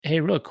Hey,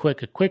 real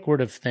quick, a quick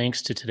word of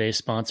thanks to today's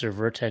sponsor,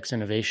 Vertex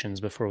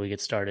Innovations, before we get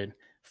started.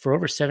 For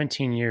over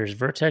 17 years,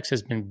 Vertex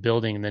has been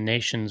building the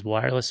nation's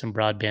wireless and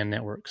broadband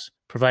networks.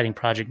 Providing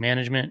project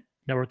management,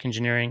 network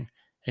engineering,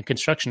 and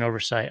construction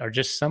oversight are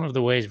just some of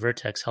the ways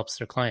Vertex helps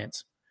their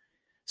clients.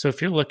 So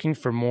if you're looking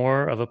for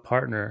more of a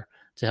partner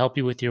to help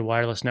you with your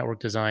wireless network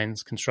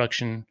designs,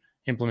 construction,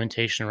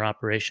 implementation, or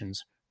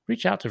operations,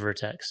 reach out to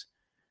Vertex.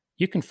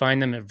 You can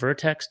find them at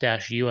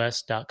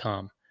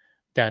vertex-us.com.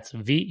 That's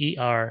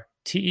VERTEX-US.com.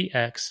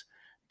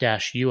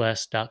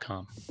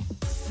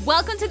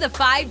 Welcome to the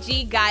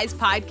 5G Guys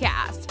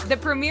podcast, the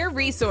premier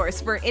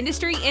resource for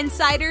industry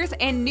insiders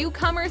and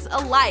newcomers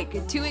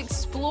alike to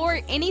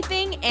explore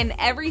anything and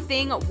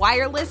everything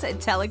wireless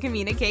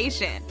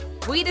telecommunication.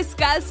 We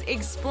discuss,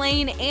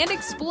 explain, and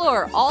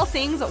explore all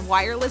things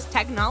wireless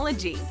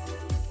technology.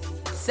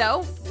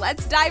 So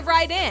let's dive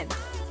right in.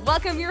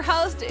 Welcome your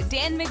host,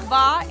 Dan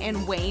McVaugh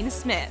and Wayne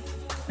Smith.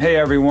 Hey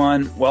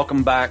everyone,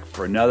 welcome back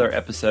for another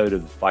episode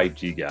of the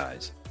 5G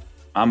Guys.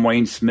 I'm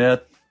Wayne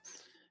Smith,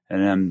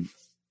 and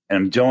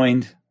I'm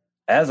joined,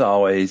 as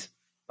always,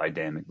 by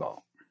Dan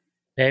McVaugh.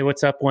 Hey,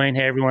 what's up, Wayne?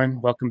 Hey everyone,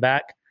 welcome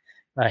back.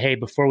 Hey,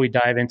 before we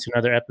dive into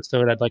another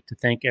episode, I'd like to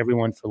thank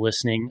everyone for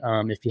listening.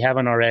 If you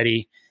haven't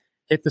already,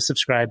 hit the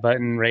subscribe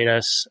button, rate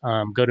us,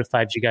 go to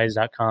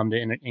 5gguys.com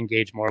to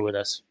engage more with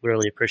us. We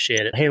really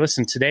appreciate it. Hey,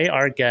 listen, today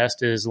our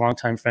guest is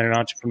longtime friend and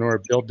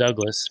entrepreneur Bill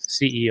Douglas,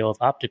 CEO of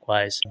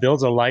OpticWise.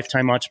 Bill's a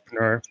lifetime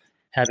entrepreneur,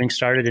 having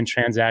started and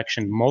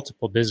transactioned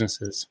multiple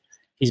businesses.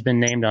 He's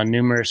been named on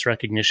numerous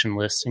recognition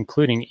lists,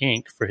 including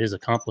Inc., for his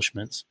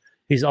accomplishments.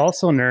 He's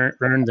also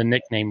earned the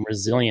nickname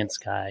Resilience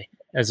Guy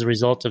as a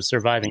result of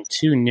surviving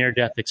 2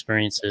 near-death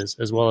experiences,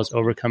 as well as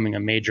overcoming a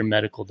major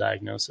medical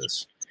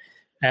diagnosis.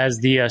 As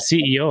the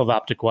CEO of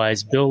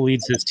OpticWise, Bill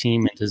leads his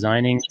team in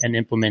designing and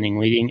implementing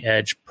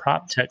leading-edge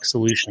prop tech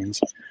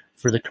solutions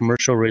for the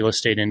commercial real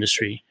estate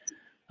industry.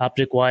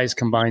 OpticWise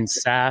combines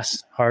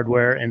SaaS,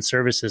 hardware, and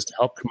services to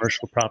help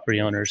commercial property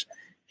owners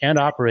and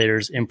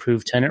operators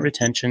improve tenant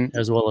retention,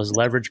 as well as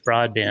leverage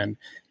broadband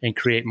and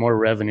create more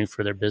revenue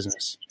for their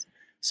business.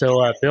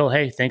 So, Bill,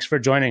 hey, thanks for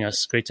joining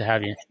us. Great to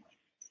have you.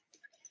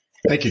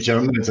 Thank you,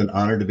 gentlemen. It's an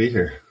honor to be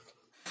here.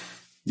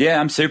 Yeah,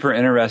 I'm super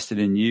interested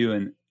in you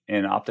and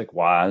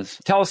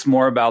OpticWise. Tell us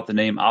more about the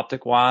name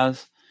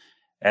OpticWise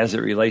as it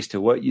relates to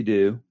what you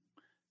do,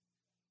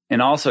 and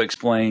also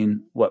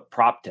explain what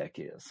PropTech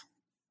is.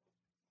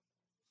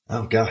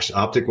 Oh gosh,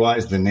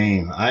 OpticWise, the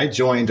name. I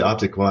joined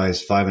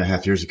OpticWise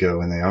 5.5 years ago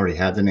when they already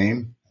had the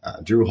name.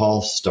 Drew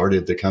Hall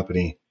started the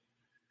company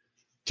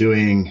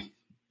doing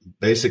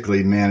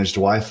basically managed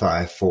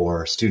Wi-Fi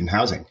for student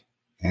housing,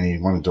 and he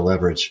wanted to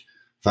leverage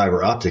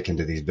fiber optic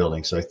into these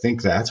buildings. So I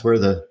think that's where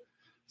the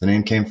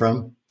name came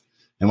from.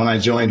 And when I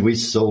joined, we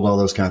sold all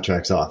those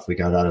contracts off. We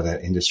got out of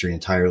that industry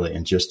entirely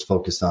and just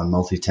focused on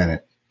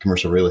multi-tenant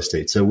commercial real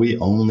estate. So we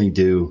only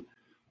do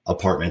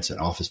apartments and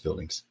office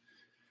buildings.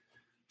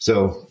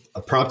 So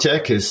a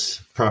PropTech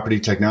is property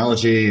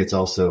technology. It's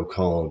also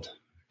called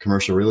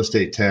commercial real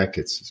estate tech.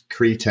 It's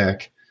CRE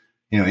tech.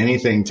 You know,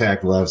 anything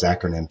tech loves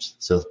acronyms.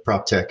 So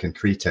PropTech and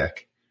CRE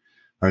tech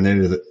are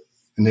new.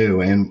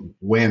 And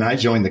when I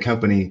joined the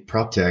company,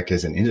 PropTech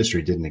as an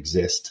industry didn't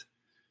exist.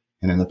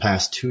 And in the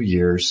past 2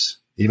 years,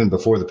 even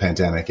before the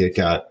pandemic, it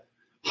got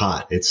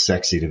hot. It's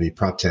sexy to be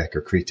PropTech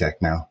or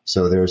CRE-Tech now.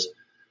 So there's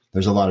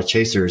a lot of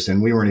chasers,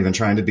 and we weren't even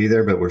trying to be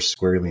there, but we're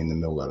squarely in the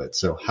middle of it.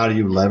 So how do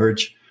you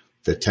leverage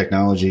the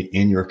technology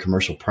in your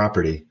commercial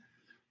property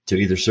to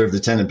either serve the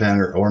tenant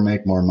better or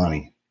make more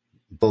money?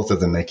 Both of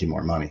them making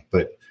more money,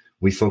 but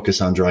we focus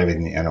on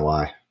driving the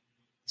NOI.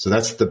 So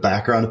that's the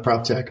background of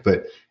PropTech,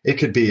 but it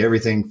could be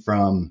everything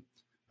from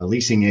a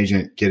leasing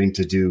agent getting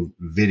to do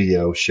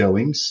video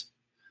showings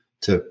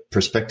to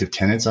prospective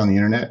tenants on the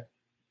internet,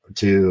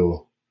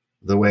 to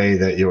the way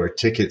that your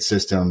ticket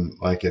system,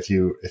 like if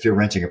you're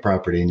renting a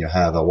property and you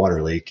have a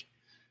water leak,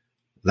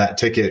 that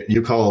ticket,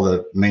 you call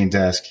the main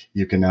desk,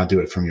 you can now do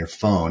it from your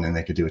phone and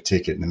they could do a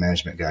ticket and the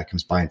management guy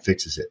comes by and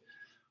fixes it.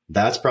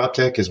 That's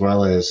PropTech, as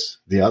well as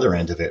the other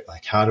end of it.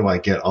 Like, how do I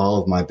get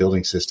all of my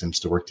building systems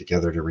to work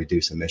together to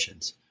reduce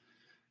emissions,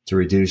 to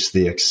reduce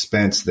the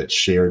expense that's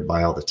shared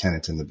by all the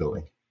tenants in the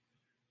building?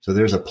 So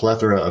there's a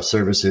plethora of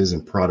services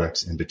and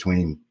products in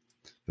between.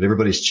 But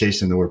everybody's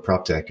chasing the word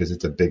PropTech because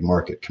it's a big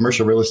market.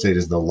 Commercial real estate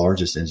is the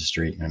largest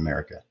industry in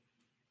America as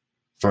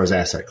far as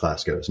asset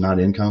class goes. Not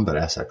income, but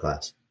asset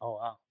class. Oh,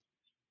 wow.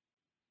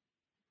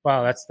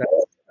 Wow, that's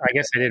I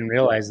guess I didn't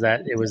realize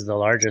that it was the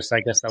largest.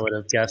 I guess I would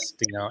have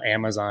guessed,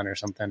 Amazon or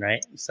something,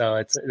 right? So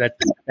it's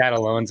that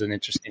alone's an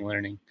interesting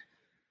learning.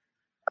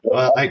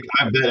 Well, I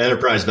bet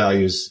enterprise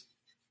value is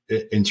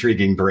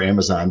intriguing for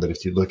Amazon, but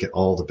if you look at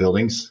all the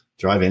buildings,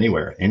 drive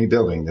anywhere, any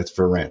building that's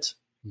for rent.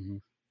 Mm-hmm.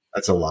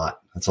 That's a lot.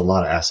 That's a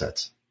lot of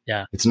assets.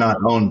 Yeah. It's not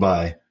owned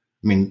by,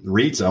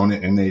 REITs own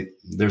it, and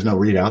there's no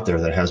REIT out there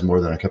that has more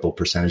than a couple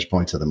percentage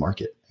points of the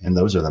market. And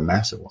those are the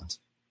massive ones.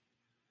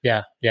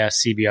 Yeah. Yeah.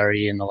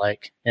 CBRE and the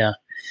like. Yeah.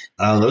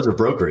 Those are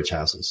brokerage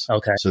houses.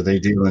 Okay. So they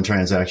deal in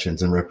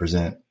transactions and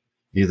represent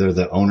either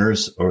the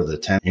owners or the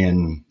tenant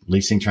in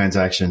leasing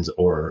transactions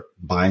or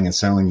buying and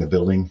selling the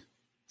building.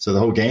 So the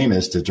whole game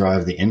is to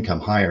drive the income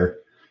higher,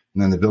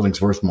 and then the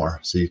building's worth more,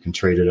 so you can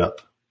trade it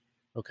up.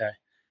 Okay.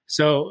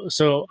 So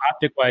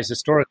OpticWise,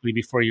 historically,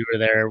 before you were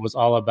there, was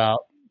all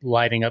about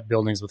lighting up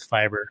buildings with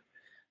fiber.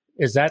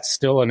 Is that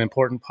still an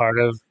important part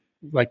of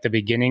like the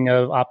beginning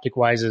of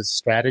OpticWise's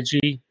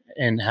strategy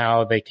and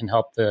how they can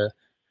help the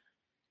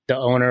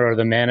owner or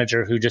the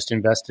manager who just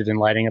invested in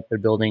lighting up their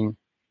building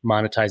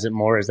monetize it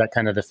more? Is that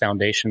kind of the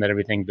foundation that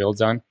everything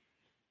builds on?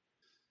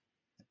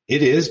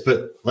 It is,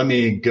 but let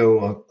me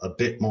go a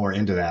bit more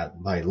into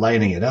that by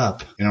lighting it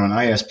up. An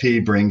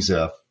ISP brings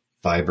a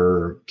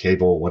fiber,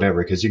 cable,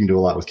 whatever, because you can do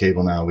a lot with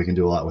cable now. We can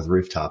do a lot with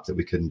rooftop that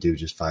we couldn't do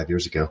just 5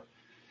 years ago.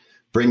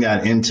 Bring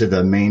that into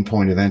the main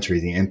point of entry,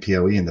 the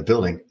MPOE in the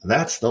building.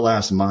 That's the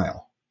last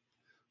mile.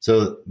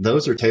 So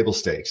those are table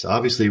stakes.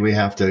 Obviously, we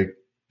have to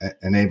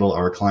enable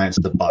our clients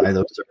to buy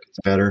those circuits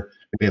better.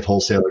 We have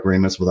wholesale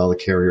agreements with all the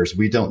carriers.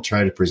 We don't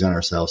try to present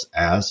ourselves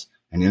as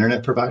an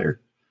internet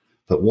provider.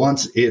 But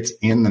once it's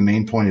in the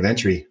main point of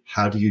entry,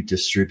 how do you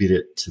distribute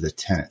it to the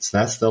tenants?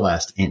 That's the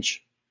last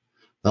inch.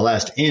 The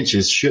last inch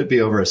should be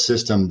over a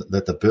system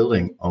that the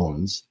building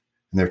owns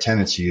and their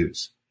tenants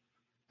use,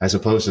 as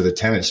opposed to the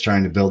tenants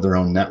trying to build their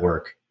own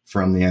network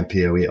from the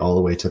MPOE all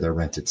the way to their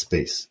rented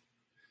space.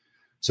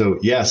 So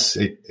yes,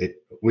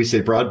 we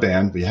say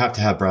broadband, we have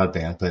to have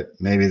broadband, but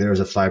maybe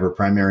there's a fiber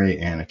primary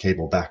and a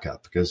cable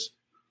backup because,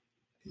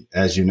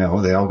 as you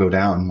know, they all go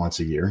down once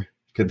a year.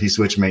 Could be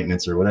switch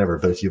maintenance or whatever,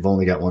 but if you've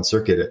only got one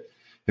circuit,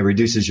 it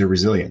reduces your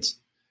resilience.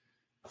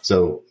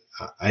 So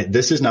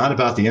this is not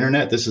about the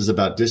internet. This is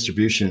about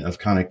distribution of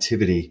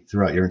connectivity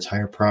throughout your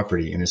entire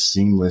property in a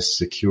seamless,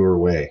 secure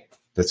way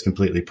that's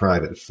completely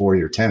private for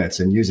your tenants,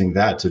 and using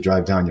that to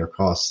drive down your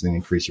costs and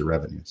increase your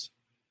revenues.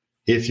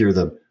 If you're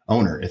the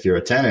owner, if you're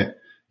a tenant,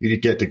 you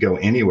get to go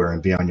anywhere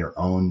and be on your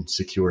own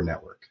secure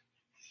network.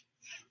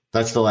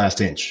 That's the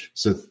last inch.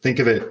 So think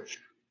of it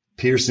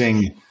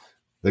piercing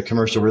the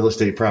commercial real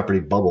estate property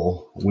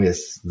bubble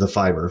with the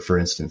fiber, for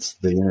instance,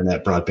 the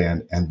internet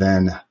broadband, and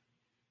then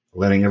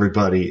letting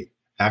everybody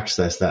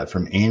access that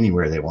from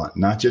anywhere they want,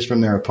 not just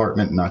from their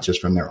apartment, not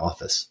just from their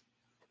office,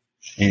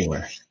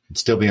 anywhere. And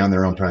still be on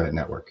their own private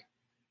network.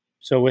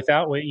 So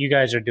without what you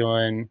guys are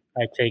doing,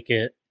 I take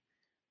it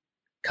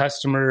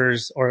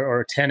customers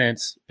or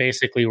tenants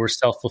basically were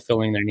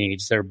self-fulfilling their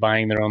needs. They're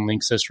buying their own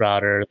Linksys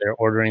router. They're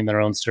ordering their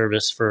own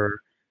service for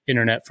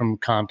internet from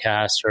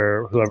Comcast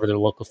or whoever their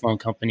local phone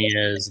company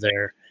is.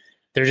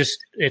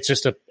 It's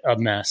just a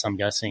mess, I'm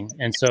guessing.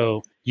 And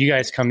so you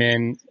guys come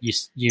in,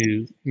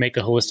 you make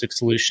a holistic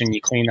solution,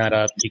 you clean that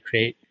up, you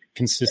create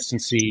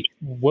consistency.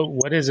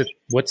 What is it?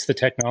 What's the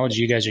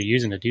technology you guys are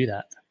using to do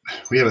that?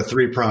 We have a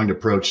three-pronged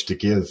approach to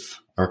give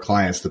our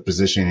clients the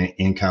position,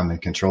 income,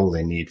 and control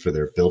they need for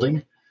their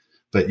building.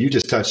 But you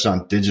just touched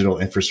on digital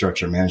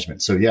infrastructure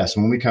management. So yes,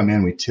 when we come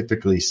in, we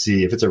typically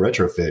see, if it's a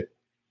retrofit,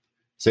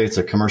 say it's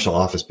a commercial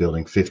office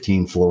building,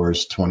 15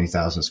 floors,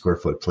 20,000 square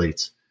foot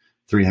plates,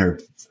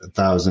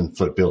 300,000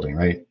 foot building,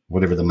 right?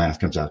 Whatever the math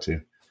comes out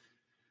to.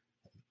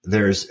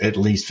 There's at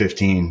least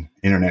 15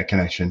 internet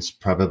connections,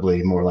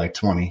 probably more like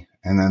 20.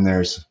 And then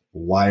there's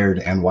wired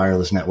and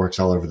wireless networks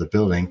all over the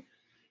building.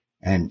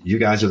 And you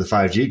guys are the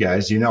 5G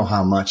guys. You know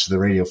how much the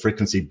radio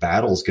frequency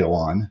battles go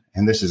on.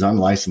 And this is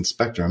unlicensed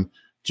spectrum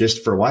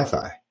just for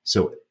Wi-Fi.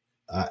 So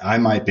I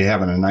might be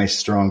having a nice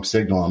strong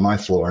signal on my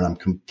floor and I'm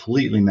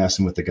completely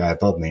messing with the guy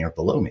above me or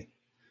below me.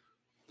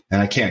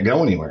 And I can't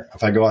go anywhere.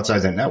 If I go outside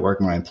that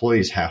network, my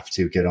employees have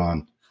to get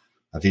on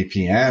a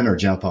VPN or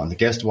jump on the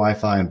guest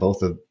Wi-Fi, and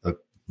both of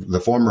the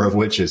former of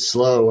which is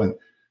slow and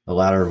the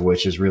latter of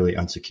which is really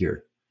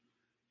unsecure.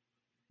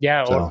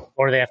 Yeah, so,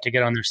 or they have to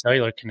get on their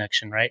cellular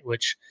connection, right?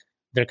 Which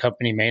their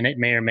company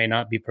may or may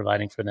not be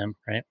providing for them,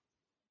 right?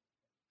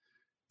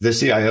 The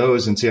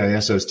CIOs and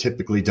CISOs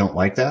typically don't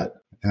like that,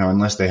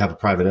 unless they have a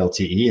private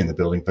LTE in the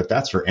building. But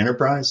that's for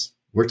enterprise.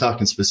 We're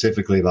talking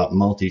specifically about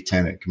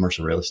multi-tenant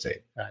commercial real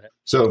estate. Got it.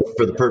 So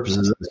for the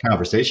purposes of this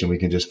conversation, we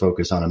can just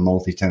focus on a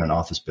multi-tenant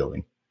office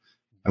building.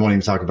 I won't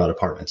even talk about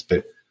apartments.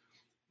 But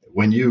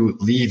when you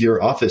leave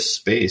your office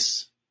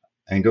space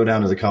and go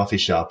down to the coffee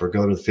shop or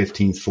go to the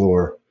 15th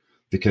floor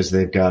because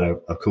they've got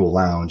a cool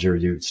lounge, or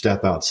you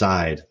step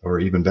outside, or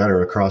even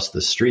better, across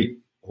the street,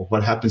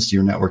 what happens to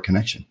your network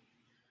connection?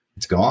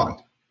 It's gone.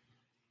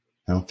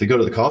 If you go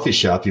to the coffee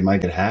shop, you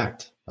might get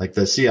hacked. Like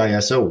the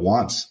CISO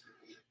wants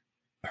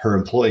her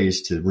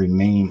employees to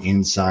remain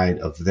inside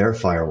of their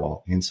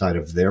firewall, inside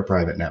of their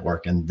private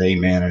network, and they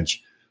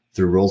manage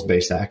through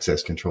roles-based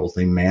access controls.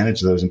 They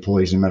manage those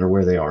employees no matter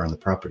where they are on the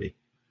property.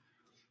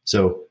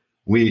 So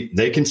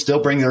they can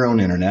still bring their own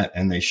internet,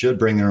 and they should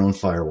bring their own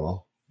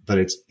firewall, but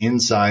it's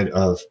inside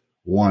of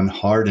one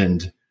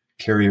hardened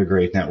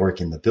carrier-grade network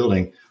in the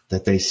building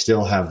that they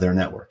still have their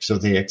network. So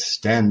they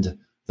extend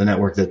the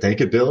network that they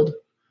could build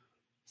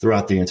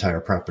throughout the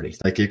entire property.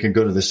 Like you can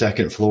go to the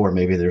second floor,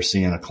 maybe they're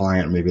seeing a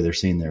client, maybe they're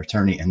seeing their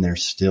attorney, and they're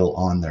still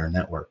on their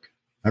network.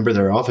 Remember,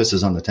 their office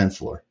is on the 10th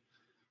floor.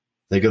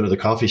 They go to the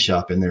coffee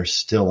shop and they're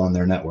still on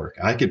their network.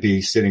 I could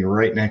be sitting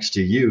right next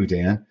to you,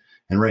 Dan,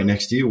 and right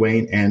next to you,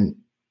 Wayne, and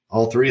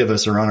all three of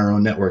us are on our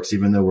own networks,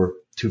 even though we're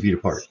 2 feet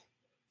apart.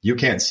 You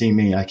can't see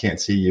me. I can't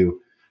see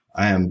you.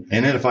 And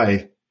then if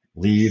I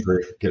leave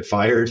or get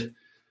fired,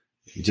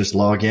 you just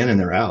log in and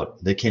they're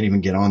out. They can't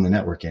even get on the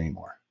network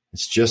anymore.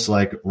 It's just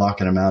like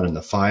locking them out in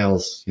the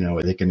files.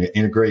 They can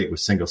integrate with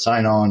single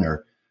sign-on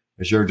or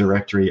Azure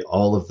Directory.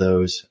 All of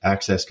those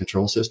access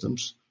control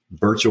systems,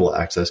 virtual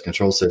access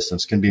control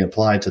systems, can be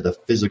applied to the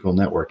physical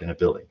network in a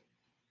building.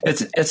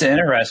 It's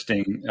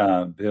interesting,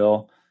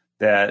 Bill,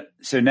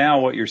 so now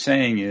what you're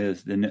saying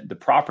is the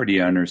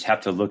property owners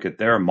have to look at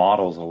their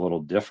models a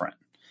little different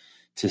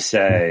to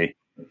say,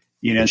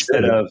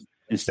 instead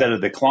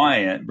of the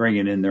client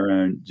bringing in their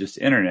own just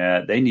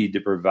internet, they need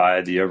to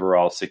provide the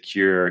overall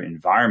secure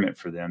environment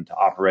for them to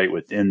operate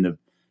within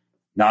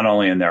not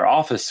only in their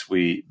office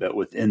suite, but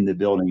within the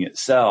building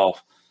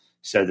itself,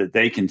 so that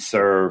they can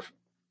serve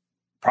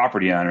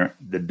property owner,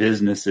 the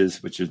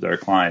businesses, which is their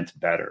clients,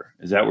 better.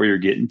 Is that where you're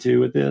getting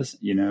to with this?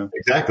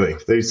 Exactly.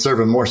 They serve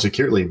them more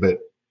securely, but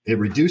it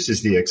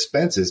reduces the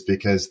expenses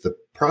because the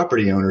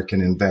property owner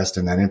can invest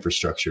in that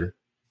infrastructure.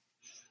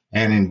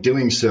 And in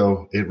doing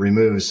so, it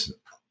removes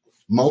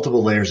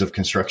multiple layers of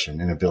construction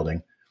in a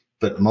building,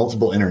 but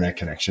multiple internet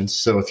connections.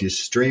 So if you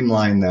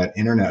streamline that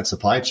internet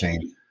supply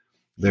chain,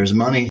 there's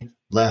money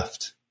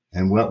left.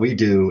 And what we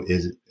do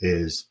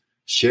is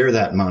share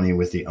that money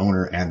with the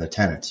owner and the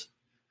tenant.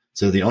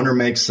 So the owner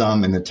makes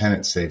some and the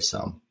tenant saves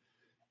some.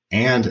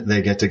 And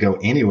they get to go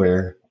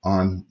anywhere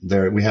on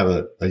there. We have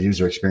a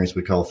user experience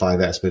we call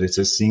 5S, but it's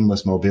a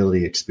seamless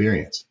mobility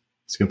experience.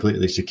 It's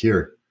completely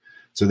secure.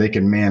 So they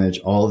can manage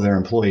all of their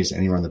employees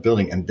anywhere in the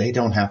building, and they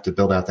don't have to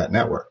build out that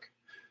network.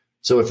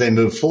 So if they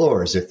move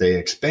floors, if they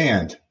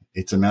expand,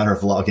 it's a matter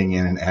of logging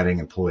in and adding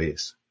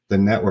employees. The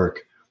network,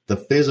 the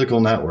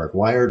physical network,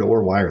 wired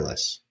or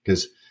wireless,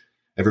 because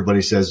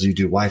everybody says you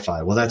do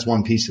Wi-Fi. Well, that's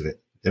one piece of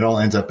it. It all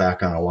ends up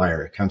back on a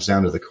wire. It comes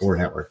down to the core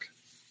network.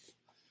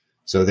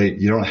 So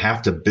you don't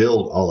have to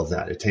build all of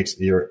that. It takes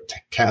your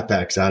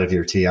CapEx out of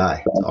your TI.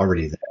 It's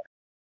already there.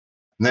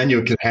 And then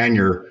you can hang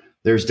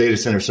there's data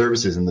center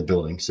services in the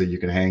building. So you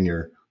can hang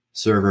your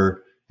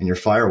server and your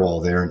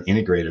firewall there and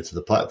integrate it to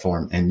the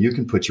platform. And you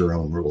can put your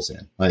own rules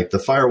in. Like the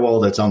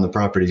firewall that's on the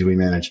properties we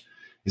manage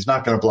is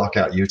not going to block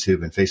out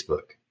YouTube and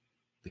Facebook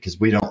because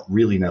we don't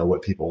really know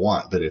what people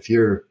want. But if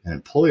you're an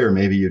employer,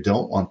 maybe you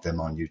don't want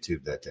them on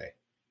YouTube that day.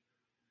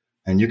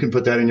 And you can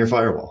put that in your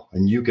firewall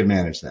and you can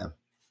manage them.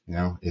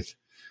 If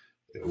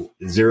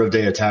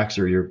 0-day attacks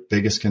are your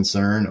biggest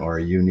concern, or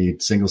you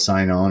need single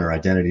sign-on or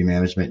identity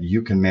management,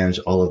 you can manage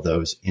all of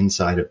those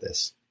inside of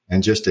this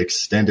and just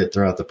extend it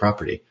throughout the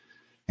property.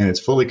 And it's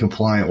fully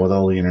compliant with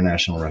all the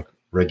international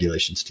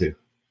regulations too.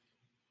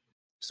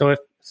 So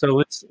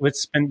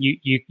let's spend,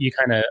 you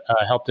kind of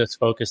helped us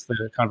focus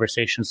the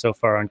conversation so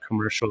far on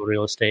commercial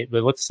real estate,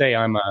 but let's say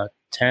I'm a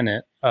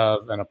tenant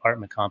of an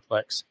apartment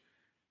complex.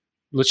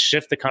 Let's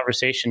shift the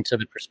conversation to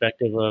the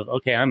perspective of,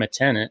 okay, I'm a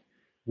tenant.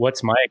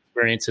 What's my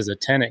experience as a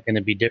tenant going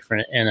to be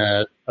different in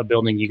a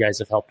building you guys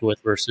have helped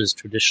with versus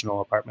traditional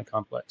apartment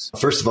complex?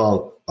 First of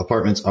all,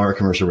 apartments are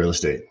commercial real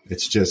estate.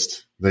 It's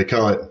just, they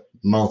call it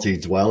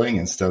multi-dwelling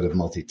instead of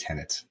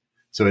multi-tenant.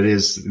 So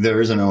there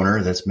is an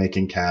owner that's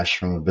making cash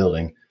from a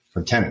building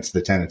from tenants.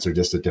 The tenants are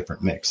just a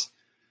different mix.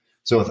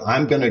 So if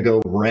I'm going to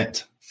go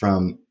rent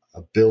from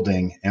a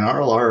building, and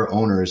our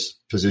owners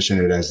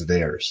position it as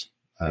theirs,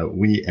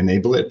 we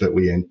enable it, but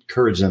we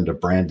encourage them to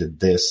brand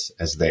this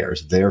as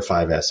theirs, their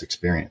 5S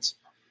experience.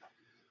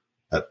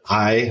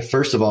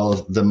 First of all,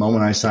 the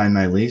moment I sign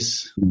my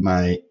lease,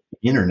 my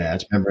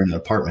internet, remember in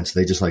apartments,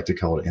 they just like to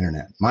call it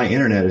internet. My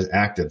internet is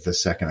active the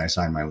second I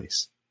sign my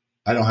lease.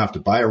 I don't have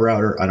to buy a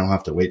router. I don't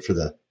have to wait for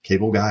the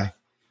cable guy.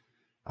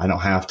 I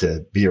don't have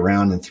to be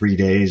around in 3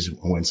 days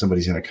when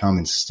somebody's going to come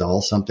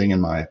install something in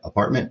my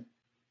apartment.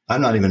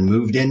 I'm not even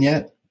moved in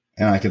yet,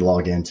 and I could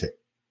log into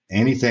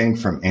anything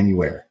from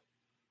anywhere.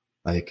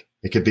 Like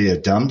it could be a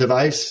dumb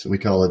device. We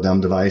call a dumb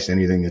device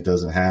anything that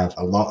doesn't have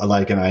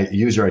like an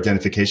user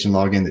identification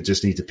login that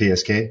just needs a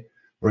PSK,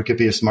 or it could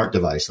be a smart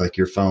device like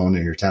your phone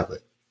or your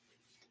tablet.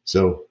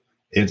 So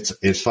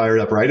it's fired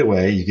up right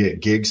away. You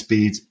get gig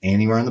speeds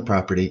anywhere on the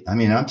property. I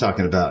mean, I'm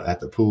talking about at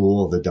the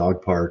pool, the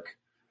dog park,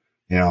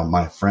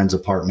 my friend's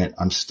apartment.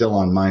 I'm still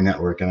on my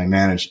network, and I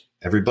manage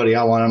everybody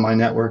I want on my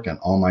network and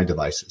all my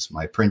devices,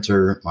 my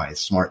printer, my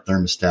smart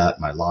thermostat,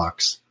 my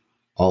locks,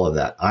 all of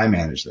that. I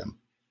manage them.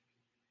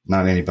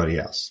 Not anybody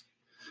else.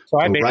 So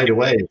right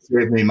away, it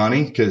saved me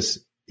money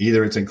because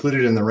either it's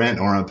included in the rent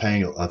or I'm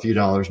paying a few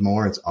dollars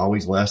more. It's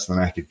always less than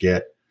I could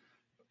get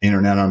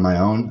internet on my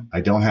own.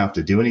 I don't have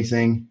to do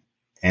anything,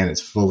 and it's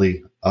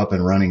fully up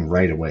and running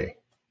right away.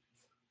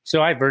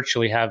 So I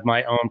virtually have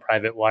my own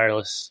private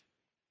wireless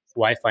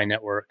Wi-Fi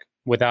network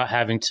without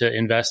having to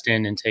invest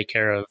in and take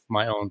care of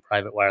my own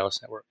private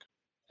wireless network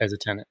as a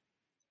tenant.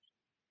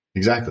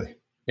 Exactly.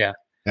 Yeah.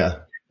 Yeah.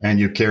 And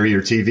you carry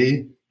your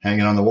TV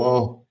hanging on the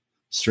wall.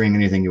 Stream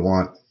anything you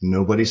want.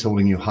 Nobody's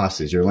holding you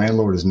hostage. Your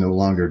landlord is no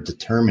longer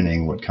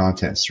determining what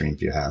content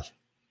streams you have.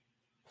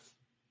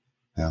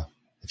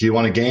 If you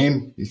want a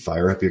game, you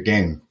fire up your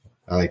game.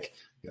 Like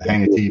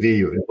hang a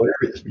TV,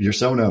 whatever, your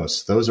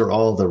Sonos. Those are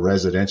all the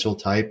residential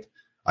type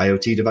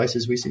IoT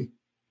devices we see,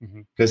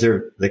 because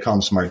they call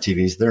them smart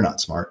TVs. They're not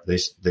smart. They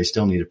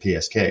still need a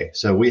PSK.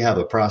 So we have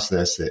a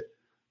process that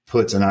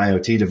puts an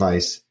IoT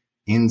device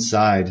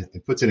inside.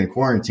 It puts it in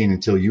quarantine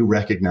until you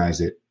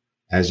recognize it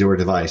as your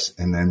device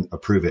and then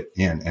approve it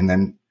in. And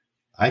then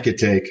I could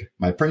take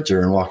my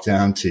printer and walk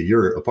down to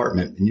your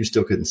apartment and you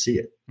still couldn't see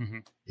it.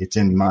 It's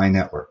in my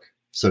network.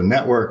 So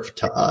network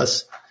to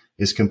us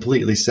is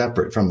completely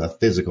separate from the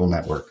physical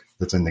network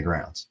that's in the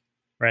grounds.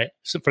 Right.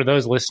 So for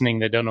those listening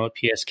that don't know what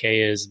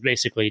PSK is,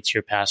 basically it's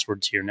your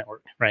password to your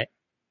network, right?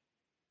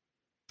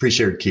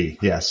 Pre-shared key.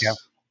 Yes. Yeah.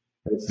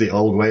 It's the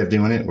old way of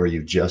doing it where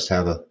you just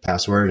have a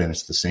password and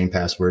it's the same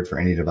password for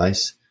any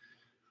device.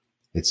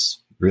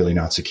 It's really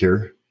not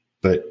secure,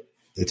 but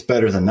it's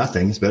better than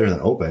nothing. It's better than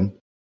open.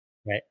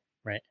 Right.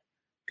 Right.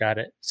 Got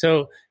it.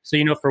 So,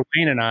 for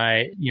Wayne and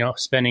I,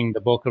 spending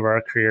the bulk of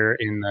our career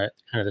in the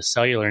kind of the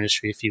cellular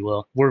industry, if you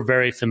will, we're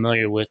very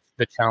familiar with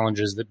the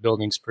challenges that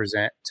buildings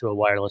present to a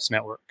wireless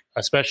network,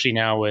 especially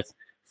now with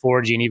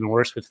 4G and even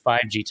worse with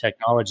 5G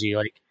technology.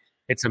 Like,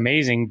 it's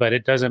amazing, but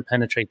it doesn't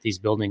penetrate these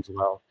buildings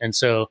well. And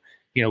so,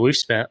 we've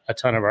spent a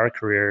ton of our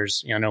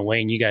careers, I know,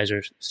 Wayne, you guys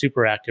are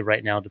super active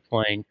right now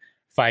deploying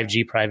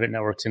 5G private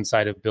networks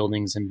inside of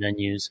buildings and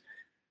venues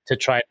to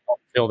try to help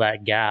fill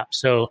that gap.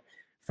 So,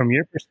 from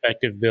your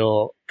perspective,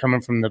 Bill, coming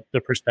from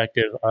the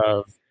perspective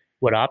of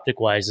what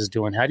OpticWise is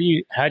doing, how do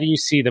you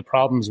see the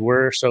problems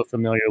we're so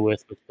familiar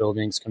with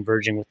buildings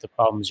converging with the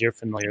problems you're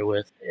familiar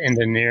with in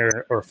the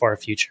near or far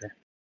future?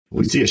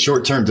 We see a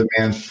short-term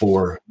demand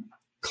for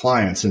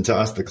clients, and to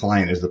us, the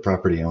client is the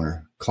property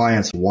owner.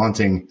 Clients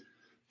wanting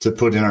to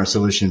put in our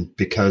solution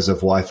because of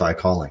Wi-Fi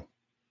calling.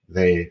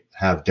 They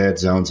have dead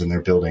zones in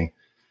their building,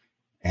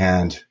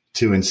 and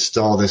to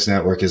install this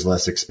network is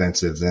less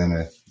expensive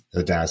than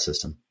a DAS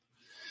system.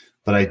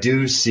 But I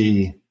do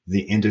see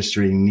the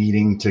industry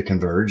needing to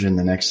converge in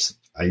the next,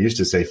 I used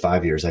to say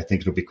 5 years. I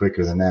think it'll be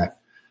quicker than that,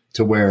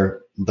 to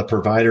where the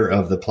provider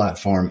of the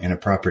platform in a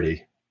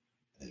property,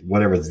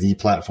 whatever the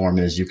platform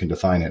is, you can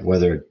define it,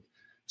 whether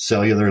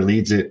cellular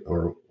leads it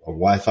or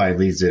Wi-Fi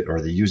leads it or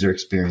the user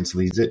experience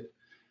leads it.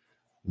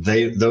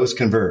 Those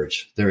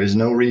converge. There is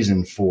no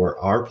reason for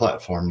our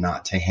platform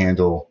not to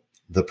handle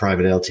the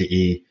private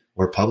LTE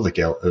or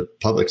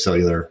public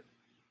cellular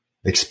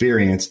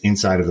experience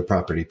inside of the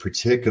property,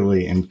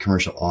 particularly in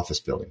commercial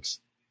office buildings,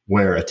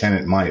 where a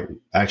tenant might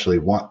actually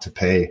want to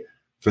pay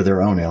for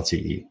their own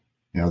LTE,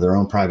 their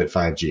own private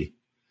 5G,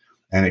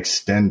 and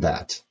extend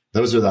that.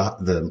 Those are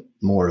the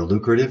more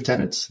lucrative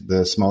tenants,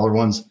 the smaller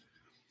ones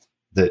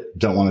that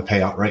don't want to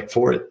pay outright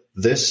for it.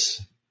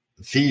 This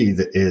fee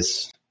that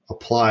is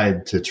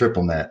applied to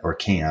TripleNet or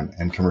CAM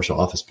and commercial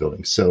office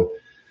buildings. So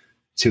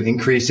to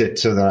increase it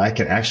so that I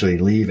can actually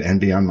leave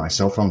and be on my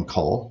cell phone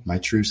call, my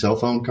true cell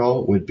phone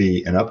call, would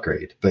be an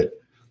upgrade. But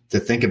to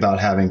think about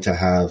having to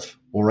have,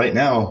 well, right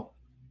now,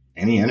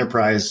 any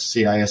enterprise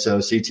CISO,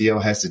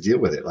 CTO has to deal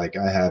with it. Like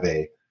I have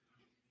a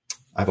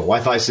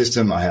Wi-Fi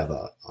system, I have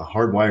a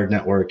hardwired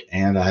network,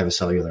 and I have a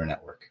cellular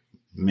network.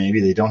 Maybe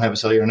they don't have a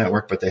cellular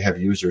network, but they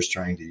have users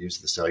trying to use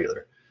the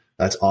cellular.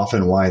 That's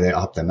often why they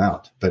opt them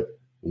out. But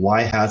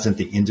why hasn't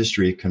the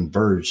industry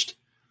converged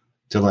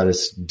to let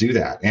us do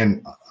that?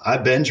 And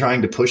I've been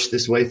trying to push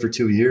this way for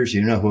 2 years.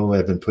 You know who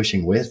I've been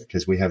pushing with,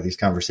 because we have these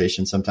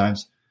conversations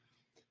sometimes.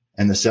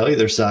 And the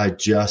cellular side,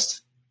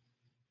 just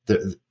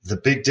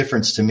the big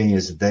difference to me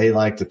is they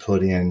like to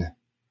put in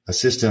a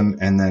system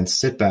and then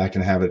sit back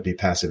and have it be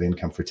passive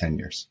income for 10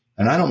 years.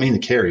 And I don't mean the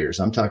carriers.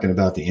 I'm talking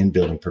about the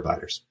in-building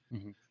providers.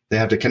 Mm-hmm. They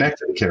have to connect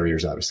to the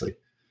carriers, obviously.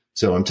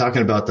 So I'm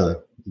talking about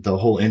the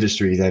whole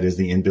industry that is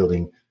the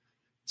in-building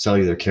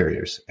cellular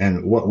carriers.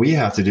 And what we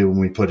have to do when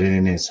we put it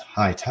in is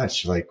high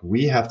touch. Like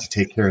we have to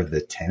take care of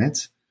the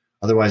tenant.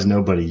 Otherwise,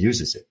 nobody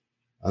uses it.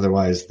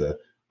 Otherwise,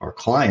 our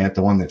client,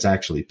 the one that's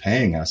actually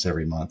paying us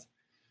every month,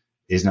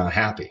 is not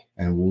happy.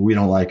 And we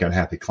don't like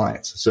unhappy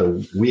clients.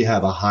 So we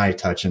have a high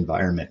touch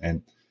environment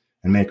and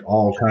make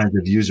all kinds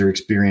of user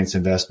experience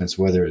investments,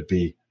 whether it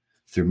be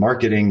through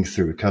marketing,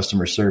 through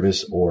customer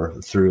service, or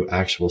through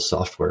actual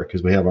software,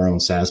 because we have our own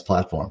SaaS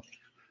platform.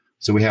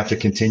 So we have to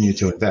continue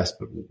to invest.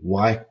 But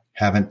why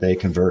haven't they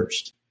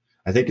converged?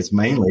 I think it's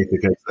mainly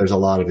because there's a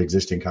lot of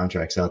existing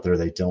contracts out there.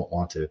 They don't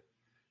want to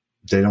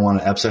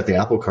upset the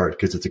apple cart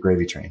because it's a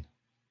gravy train.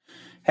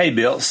 Hey,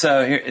 Bill.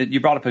 So here, you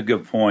brought up a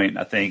good point.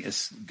 I think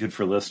it's good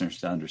for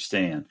listeners to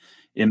understand.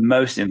 In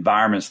most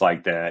environments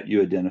like that,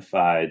 you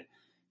identified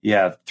you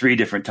have 3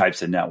 different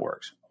types of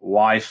networks: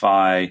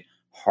 Wi-Fi,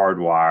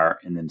 hardwire,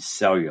 and then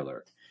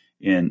cellular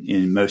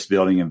in most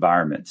building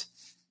environments.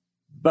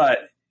 But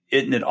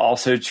isn't it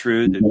also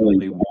true that there's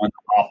only one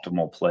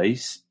optimal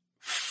place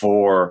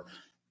for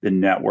the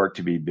network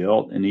to be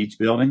built in each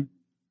building?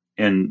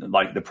 In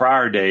like the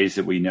prior days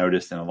that we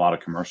noticed in a lot of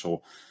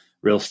commercial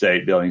real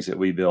estate buildings that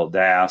we build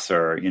DAS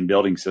or in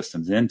building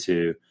systems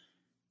into,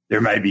 there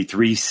may be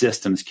 3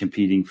 systems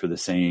competing for the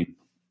same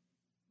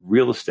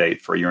real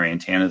estate for your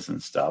antennas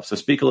and stuff. So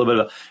speak a little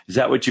bit of, is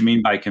that what you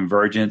mean by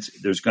convergence?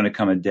 There's going to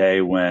come a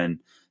day when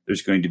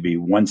there's going to be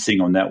one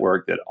single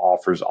network that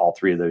offers all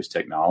three of those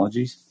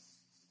technologies?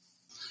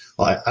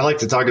 Well, I like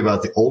to talk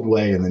about the old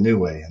way and the new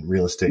way in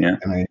real estate. Yeah.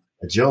 And I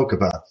joke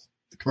about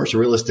the commercial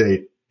real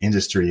estate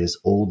industry is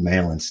old,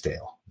 male, and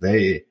stale.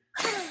 They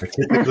are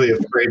typically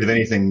afraid of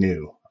anything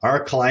new.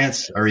 Our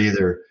clients are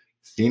either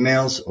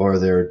females or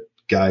they're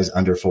guys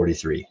under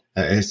 43.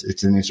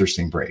 It's an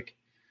interesting break.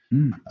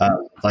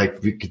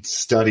 Like we could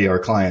study our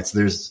clients.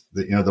 There's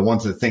the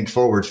ones that think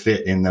forward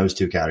fit in those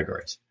two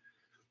categories.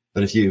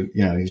 But if you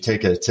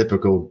take a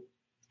typical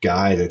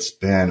guy that's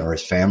been, or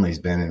his family's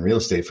been in real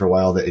estate for a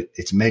while, that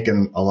it's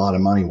making a lot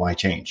of money, why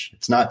change?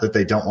 It's not that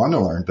they don't want to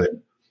learn, but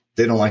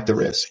they don't like the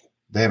risk.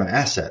 They have an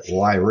asset.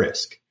 Why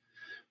risk?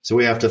 So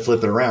we have to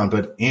flip it around.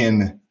 But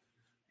in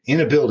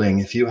a building,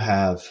 if you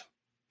have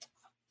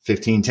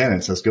 15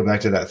 tenants, let's go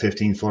back to that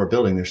 15 floor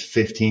building. There's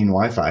 15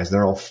 Wi-Fis.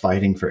 They're all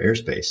fighting for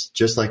airspace.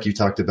 Just like you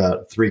talked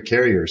about 3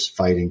 carriers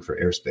fighting for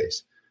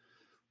airspace.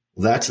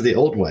 Well, that's the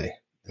old way.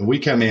 And we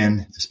come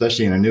in,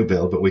 especially in a new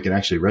build, but we can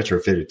actually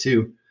retrofit it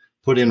too,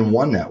 put in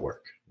one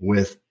network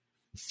with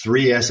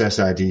 3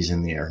 SSIDs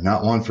in the air,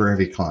 not one for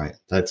every client.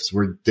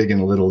 We're digging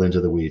a little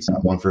into the weeds,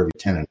 not one for every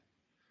tenant.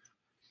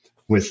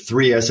 With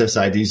 3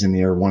 SSIDs in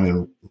the air,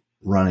 running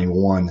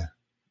one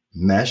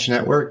mesh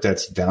network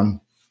that's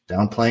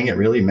downplaying it,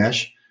 really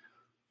mesh.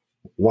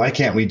 Why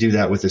can't we do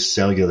that with the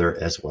cellular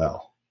as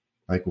well?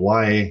 Like,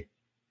 why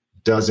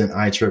doesn't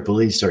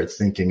IEEE start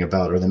thinking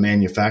about, or the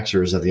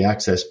manufacturers of the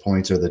access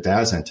points or the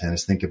DAS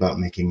antennas think about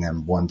making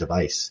them one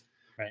device,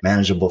 right,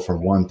 manageable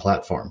from one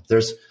platform?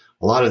 There's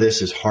a lot of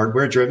this is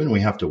hardware driven.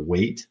 We have to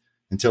wait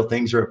until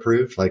things are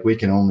approved. Like we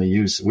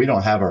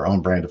don't have our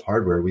own brand of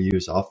hardware. We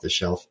use off the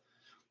shelf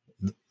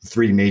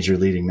 3 major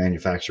leading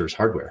manufacturers'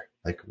 hardware.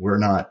 Like we're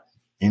not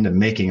into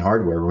making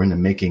hardware. We're into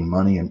making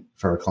money and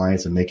for our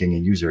clients and making a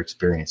user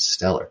experience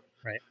stellar.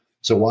 Right.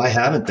 So why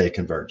haven't they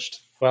converged?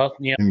 Well,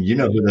 yeah, I mean, you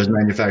know who those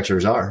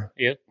manufacturers are.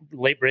 Yeah.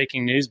 Late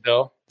breaking news,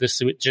 Bill.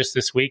 This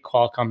week,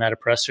 Qualcomm had a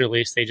press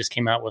release. They just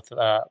came out with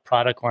a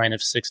product line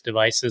of 6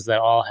 devices that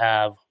all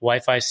have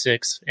Wi-Fi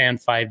 6 and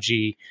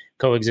 5G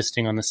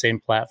coexisting on the same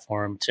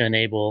platform to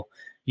enable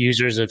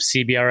users of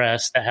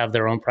CBRS that have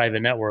their own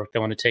private network that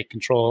want to take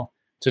control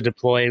to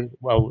deploy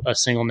a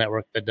single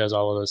network that does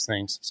all of those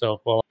things.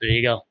 So, well, there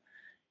you go.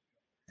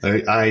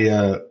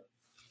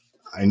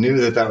 I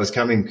knew that was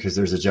coming because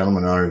there's a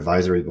gentleman on our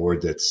advisory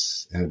board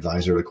that's an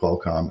advisor to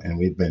Qualcomm, and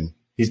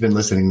he's been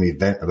listening to me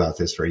vent about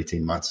this for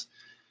 18 months.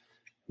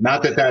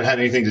 Not that had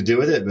anything to do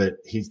with it, but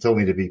he told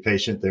me to be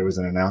patient. There was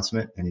an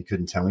announcement, and he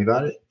couldn't tell me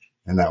about it,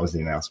 and that was the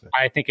announcement.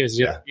 I think it was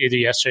either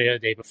yesterday or the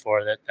day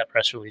before that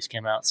press release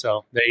came out.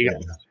 So there you go.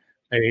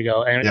 There you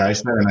go. And I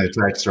sent him a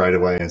text right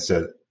away and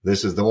said,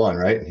 "This is the one,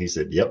 right?" And he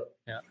said, "Yep."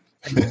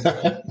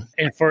 Yeah.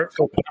 And for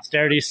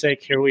posterity's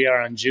sake, here we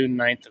are on June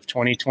 9th of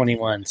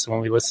 2021. So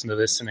when we listen to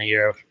this in a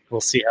year, we'll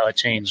see how it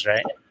changed,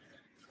 right?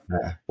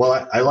 Yeah.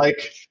 Well, I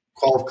like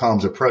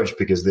Qualcomm's approach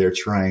because they're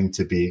trying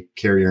to be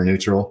carrier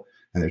neutral,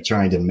 and they're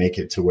trying to make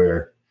it to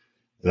where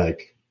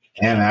like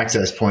an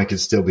access point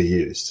could still be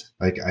used.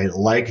 Like I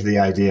like the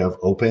idea of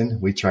open.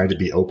 We try to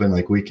be open.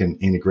 Like we can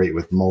integrate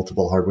with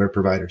multiple hardware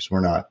providers.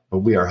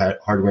 We are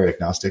hardware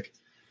agnostic.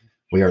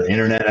 We are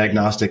internet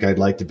agnostic. I'd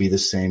like to be the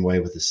same way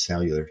with the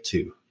cellular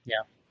too.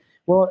 Yeah.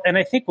 Well, and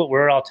I think what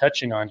we're all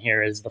touching on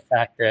here is the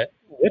fact that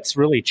what's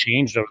really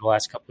changed over the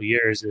last couple of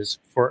years is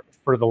for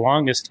the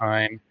longest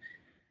time,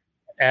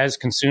 as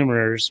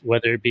consumers,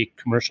 whether it be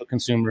commercial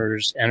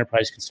consumers,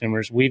 enterprise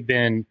consumers, we've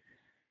been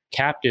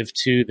captive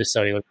to the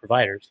cellular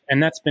providers.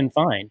 And that's been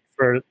fine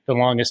for the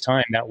longest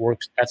time. That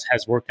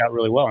has worked out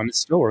really well. And it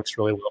still works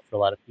really well for a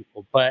lot of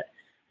people. But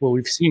what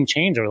we've seen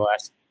change over the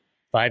last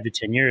 5 to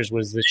 10 years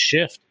was the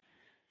shift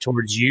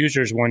towards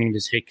users wanting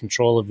to take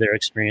control of their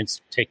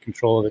experience, take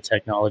control of the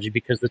technology,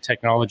 because the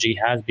technology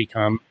has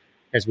become,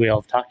 as we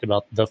all have talked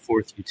about, the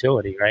fourth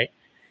utility, right?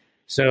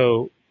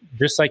 So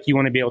just like you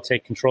want to be able to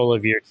take control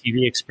of your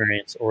TV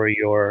experience or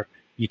your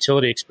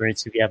utility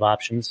experience if you have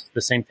options,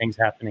 the same thing's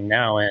happening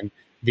now. And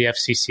the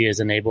FCC has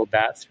enabled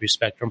that through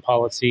spectrum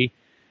policy.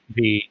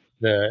 The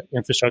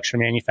infrastructure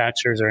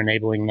manufacturers are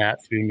enabling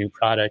that through new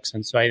products.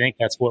 And so I think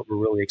that's what we're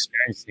really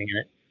experiencing in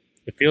it.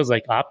 It feels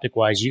like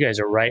OpticWise, you guys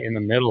are right in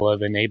the middle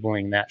of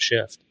enabling that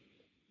shift.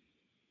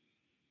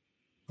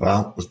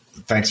 Well,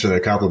 thanks for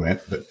that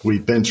compliment. But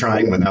we've been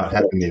trying without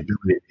having the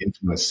ability to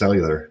influence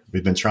cellular.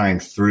 We've been trying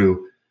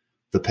through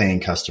the paying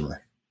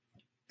customer.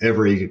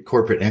 Every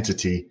corporate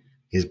entity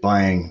is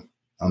buying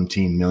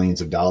umpteen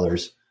millions of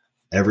dollars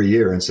every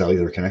year in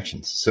cellular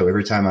connections. So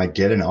every time I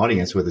get an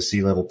audience with a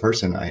C-level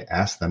person, I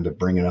ask them to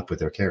bring it up with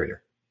their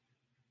carrier.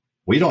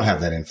 We don't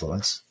have that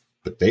influence,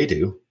 but they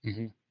do.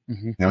 Mm-hmm.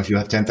 Mm-hmm. Now, if you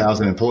have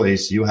 10,000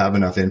 employees, you have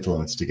enough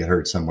influence to get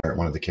heard somewhere at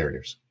one of the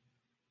carriers.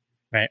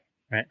 Right.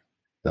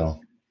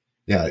 So,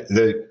 yeah,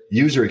 the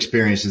user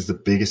experience is the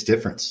biggest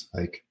difference.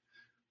 Like,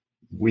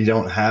 we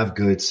don't have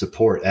good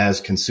support.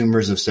 As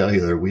consumers of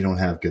cellular, we don't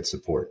have good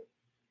support.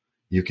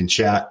 You can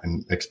chat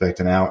and expect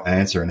an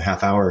answer in a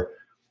half hour.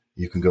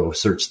 you can go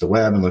search the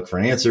web and look for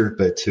an answer,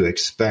 but to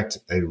expect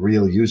a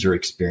real user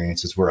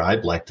experience is where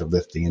I'd like to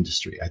lift the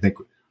industry. I think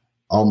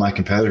all my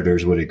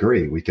competitors would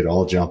agree. We could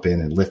all jump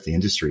in and lift the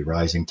industry.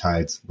 Rising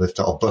tides lift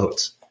all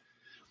boats.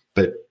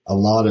 But a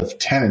lot of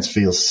tenants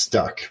feel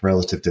stuck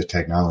relative to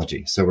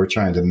technology. So we're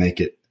trying to make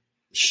it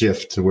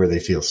shift to where they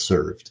feel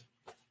served.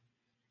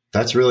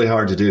 That's really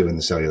hard to do in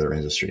the cellular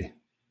industry.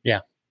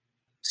 Yeah.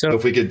 So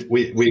if we could,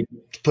 we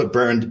put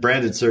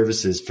branded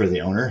services for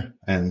the owner,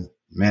 and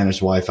managed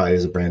Wi-Fi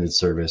is a branded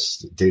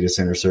service, data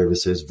center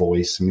services,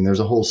 voice. I mean,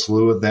 there's a whole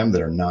slew of them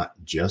that are not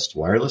just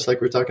wireless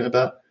like we're talking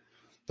about.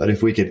 But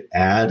if we could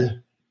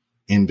add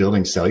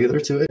in-building cellular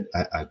to it,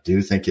 I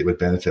do think it would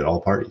benefit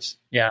all parties,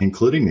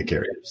 including the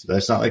carriers.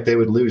 That's not like they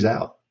would lose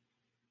out.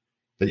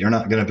 But you're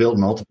not going to build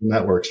multiple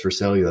networks for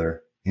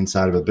cellular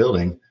inside of a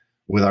building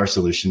with our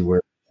solution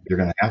where you're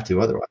going to have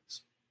to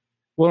otherwise.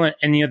 Well,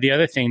 and the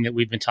other thing that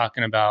we've been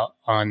talking about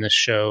on this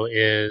show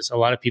is a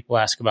lot of people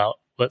ask about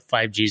what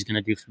 5G is going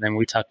to do for them.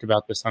 We talked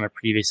about this on a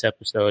previous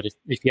episode.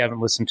 If you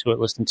haven't listened to it,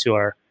 listen to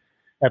our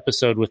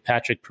episode with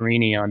Patrick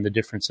Perini on the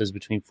differences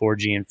between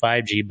 4G and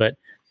 5G. But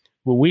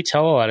what we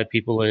tell a lot of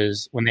people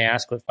is when they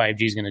ask what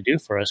 5G is going to do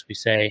for us, we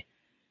say,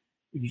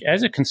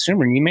 as a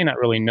consumer, you may not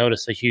really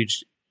notice a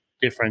huge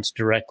difference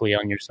directly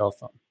on your cell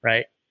phone,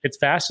 right? It's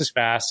fast as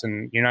fast,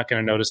 and you're not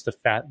going to notice the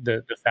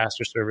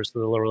faster service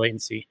with the lower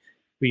latency.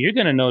 But you're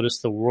going to notice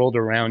the world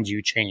around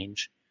you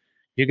change.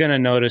 You're going to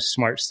notice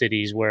smart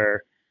cities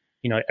where,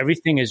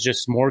 everything is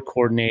just more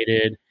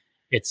coordinated.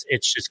 It's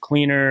just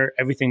cleaner.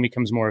 Everything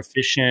becomes more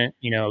efficient.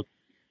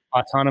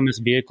 Autonomous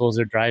vehicles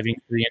are driving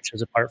 3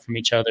 inches apart from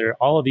each other.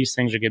 All of these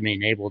things are going to be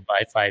enabled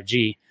by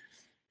 5G.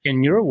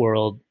 In your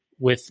world,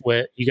 with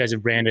what you guys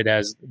have branded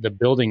as the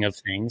building of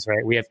things,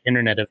 right? We have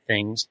Internet of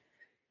Things.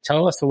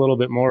 Tell us a little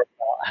bit more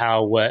about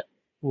how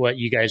what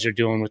you guys are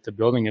doing with the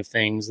building of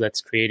things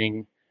that's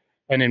creating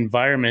an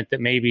environment that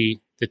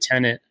maybe the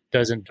tenant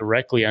doesn't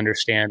directly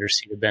understand or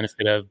see the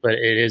benefit of, but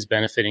it is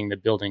benefiting the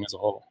building as a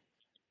whole.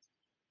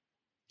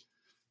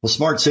 Well,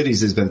 smart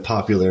cities has been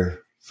popular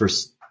for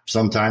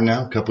some time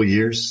now, a couple of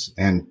years,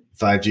 and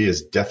 5G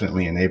is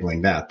definitely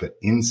enabling that. But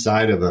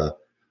inside of a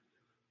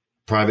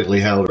privately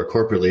held or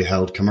corporately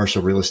held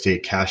commercial real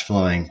estate cash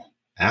flowing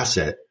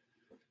asset,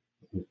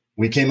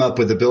 we came up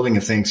with the building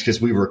of things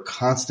because we were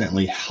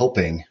constantly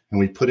helping, and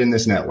we put in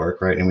this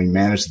network, right? And we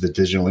managed the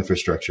digital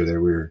infrastructure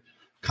there. We were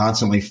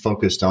constantly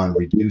focused on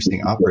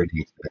reducing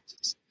operating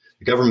expenses.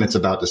 The government's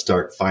about to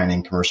start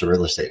fining commercial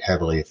real estate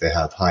heavily if they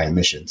have high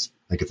emissions,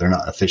 like if they're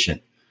not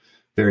efficient,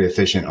 very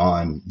efficient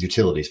on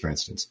utilities, for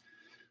instance.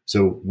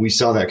 So we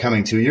saw that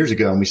coming 2 years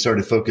ago, and we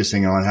started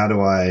focusing on how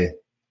do I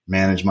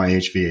manage my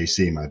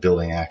HVAC, my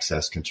building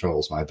access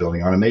controls, my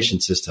building automation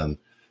system,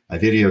 my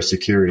video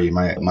security,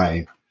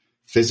 my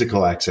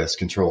physical access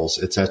controls,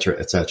 et cetera,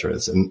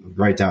 and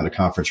right down to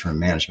conference room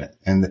management.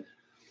 And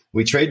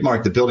we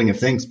trademarked the building of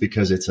things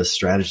because it's a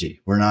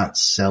strategy. We're not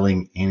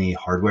selling any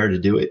hardware to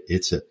do it.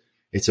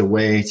 It's a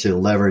way to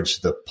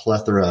leverage the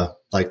plethora,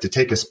 like to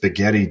take a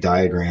spaghetti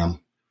diagram,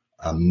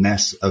 a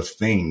mess of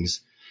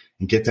things,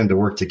 and get them to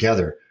work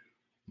together.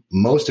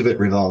 Most of it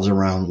revolves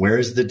around where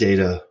is the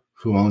data,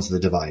 who owns the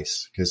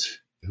device, because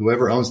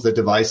whoever owns the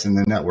device in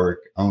the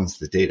network owns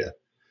the data.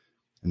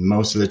 And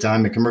most of the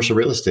time in commercial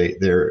real estate,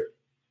 there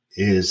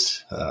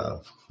is,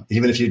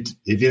 even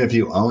if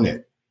you own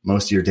it,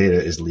 most of your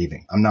data is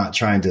leaving. I'm not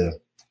trying to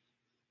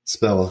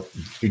spell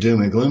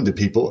doom and gloom to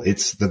people.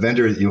 It's the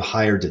vendor that you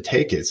hired to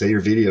take it. Say your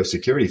video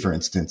security, for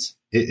instance,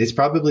 it's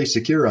probably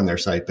secure on their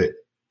site, but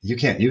you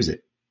can't use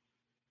it.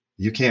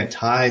 You can't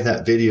tie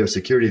that video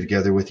security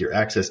together with your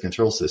access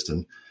control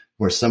system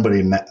where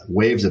somebody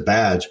waves a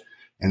badge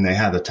and they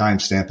have a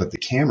timestamp of the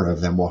camera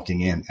of them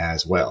walking in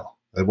as well.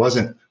 It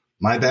wasn't,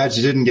 my badge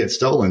didn't get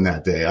stolen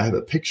that day. I have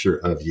a picture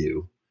of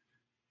you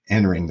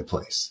entering the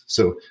place.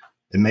 So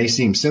it may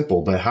seem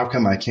simple, but how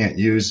come I can't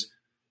use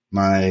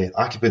my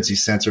occupancy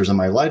sensors and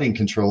my lighting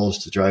controls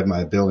to drive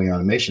my building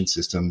automation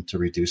system to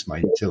reduce my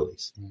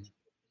utilities? I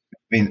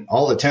mean,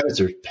 all the tenants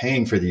are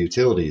paying for the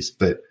utilities,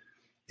 but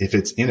if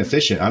it's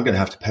inefficient, I'm going to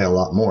have to pay a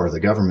lot more. The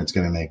government's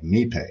going to make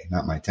me pay,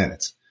 not my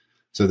tenants.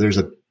 So there's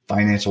a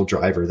financial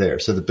driver there.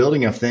 So the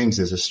building of things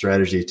is a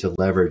strategy to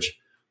leverage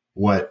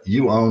what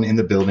you own in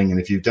the building. And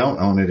if you don't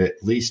own it,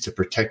 at least to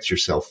protect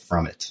yourself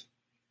from it.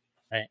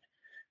 Right.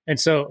 And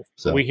so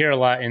we hear a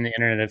lot in the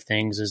Internet of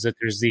Things is that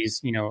there's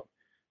these,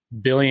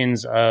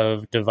 billions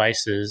of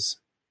devices,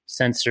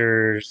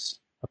 sensors,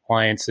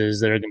 appliances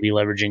that are going to be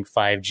leveraging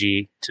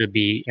 5G to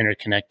be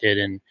interconnected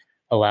and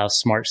allow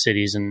smart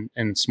cities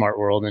and smart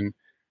world. And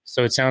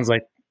so it sounds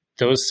like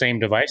those same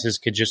devices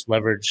could just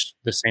leverage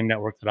the same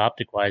network that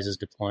OpticWise is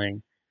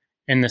deploying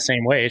in the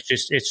same way. It's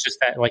just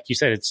that, like you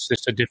said, it's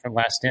just a different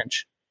last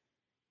inch.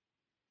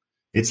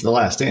 It's the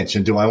last inch.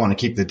 And do I want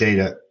to keep the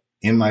data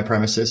in my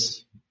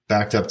premises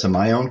backed up to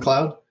my own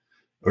cloud?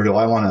 Or do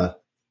I want to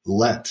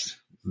let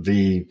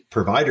the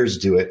providers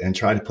do it and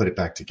try to put it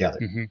back together?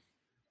 Mm-hmm.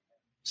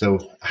 So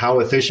how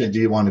efficient do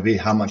you want to be?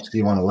 How much do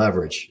you want to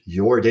leverage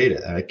your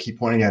data? And I keep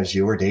pointing out it's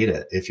your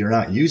data. If you're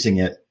not using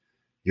it,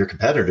 your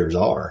competitors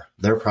are.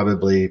 They're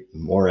probably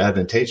more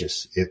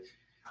advantageous.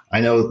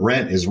 I know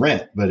rent is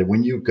rent, but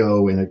when you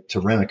go to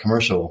rent a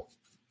commercial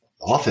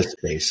office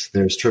space,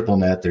 there's triple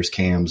net, there's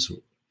CAMs,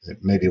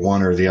 maybe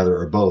one or the other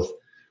or both.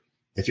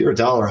 If you're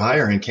 $1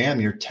 higher in CAM,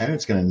 your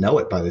tenant's going to know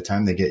it by the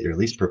time they get your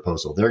lease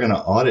proposal. They're going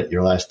to audit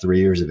your last 3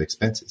 years of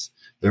expenses.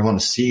 They want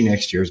to see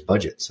next year's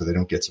budget so they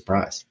don't get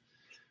surprised.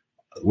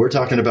 We're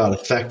talking about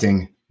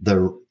affecting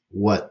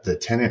what the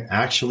tenant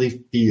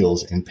actually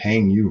feels in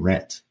paying you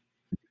rent.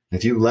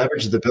 If you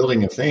leverage the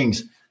building of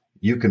things,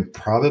 you can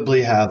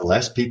probably have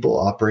less people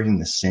operating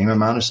the same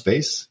amount of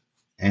space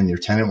and your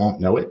tenant won't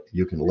know it.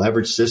 You can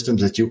leverage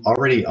systems that you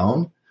already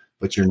own,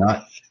 but you're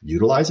not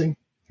utilizing.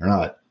 You're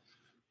not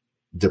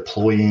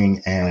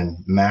deploying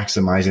and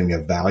maximizing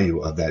the value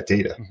of that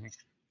data.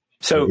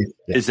 So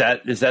is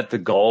that the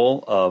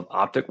goal of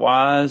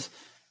OpticWise,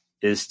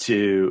 is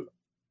to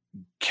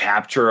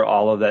capture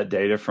all of that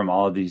data from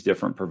all of these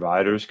different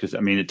providers? Because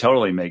I mean, it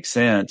totally makes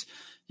sense.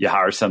 You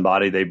hire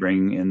somebody, they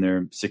bring in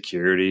their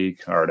security,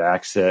 card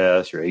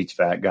access, your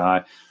HVAC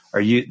guy.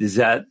 Is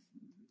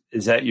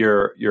that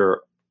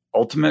your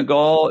ultimate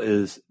goal,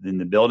 is in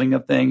the building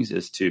of things,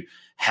 is to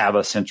have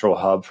a central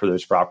hub for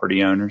those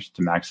property owners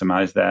to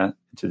maximize that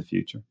into the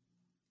future?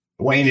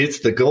 Wayne, it's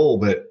the goal,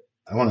 but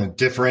I want to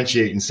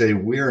differentiate and say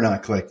we're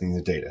not collecting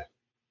the data.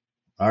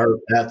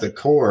 At the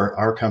core,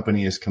 our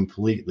company is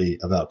completely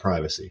about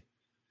privacy.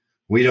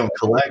 We don't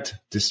collect,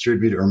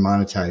 distribute, or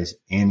monetize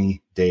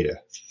any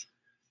data.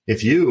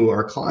 If you,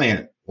 our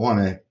client, want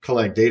to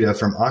collect data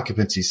from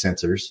occupancy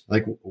sensors,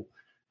 like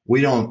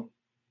we don't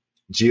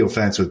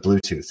geofence with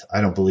Bluetooth.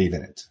 I don't believe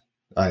in it.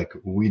 Like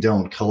we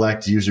don't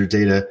collect user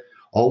data.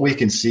 All we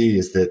can see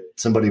is that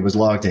somebody was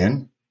logged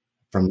in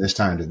from this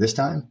time to this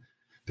time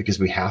because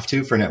we have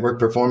to for network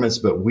performance,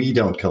 but we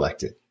don't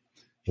collect it.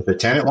 If a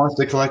tenant wants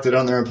to collect it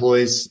on their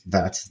employees,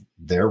 that's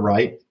their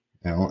right,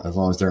 as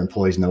long as their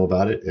employees know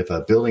about it. If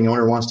a building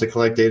owner wants to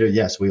collect data,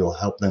 yes, we will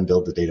help them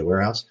build the data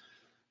warehouse,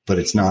 but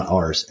it's not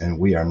ours and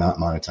we are not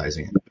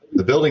monetizing it.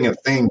 The building of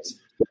things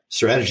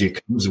strategy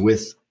comes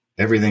with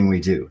everything we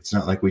do. It's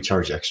not like we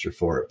charge extra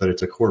for it, but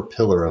it's a core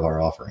pillar of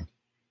our offering.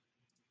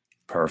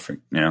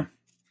 Perfect. Yeah.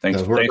 Thanks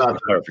So for the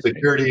clarification.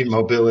 Security,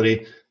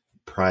 mobility,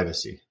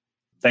 privacy.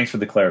 Thanks for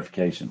the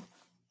clarification.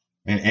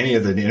 And any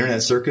of the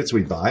internet circuits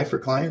we buy for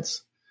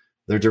clients,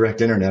 they're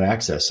direct internet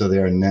access. So they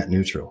are net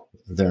neutral.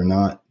 They're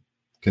not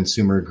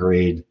consumer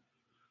grade.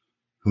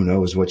 Who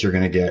knows what you're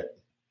going to get,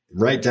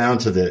 right down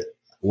to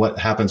what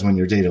happens when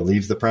your data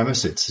leaves the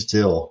premise. It's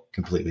still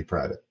completely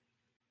private.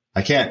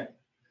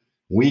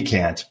 We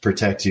can't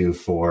protect you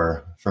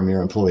from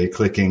your employee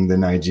clicking the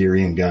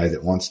Nigerian guy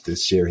that wants to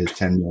share his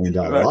 $10 million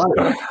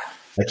lottery.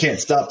 I can't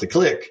stop the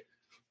click,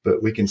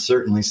 but we can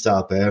certainly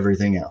stop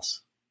everything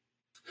else.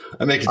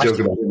 I make a joke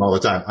about him all the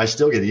time. I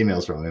still get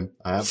emails from him.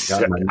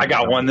 I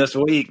got one this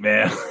week,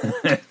 man.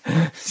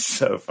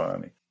 So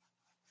funny.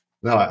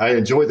 No, I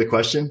enjoy the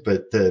question,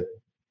 but the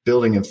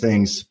building of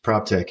things,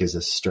 PropTech is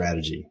a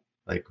strategy.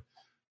 Like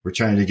we're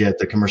trying to get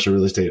the commercial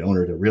real estate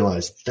owner to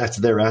realize that's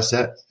their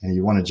asset and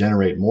you want to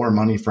generate more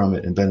money from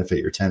it and benefit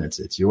your tenants.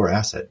 It's your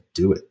asset.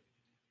 Do it.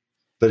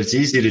 But it's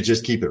easy to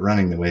just keep it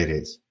running the way it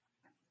is.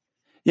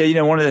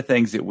 Yeah, one of the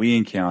things that we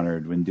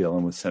encountered when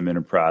dealing with some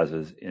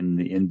enterprises in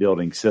the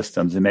in-building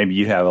systems, and maybe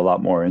you have a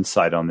lot more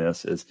insight on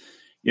this, is,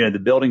 the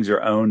buildings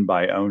are owned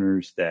by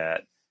owners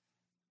that,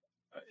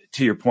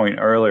 to your point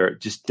earlier,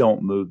 just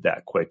don't move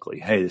that quickly.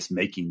 Hey, it's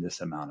making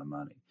this amount of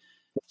money.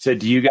 So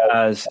do you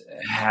guys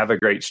have a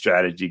great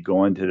strategy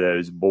going to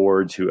those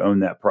boards who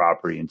own that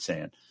property and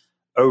saying,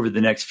 over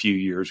the next few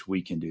years,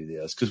 we can do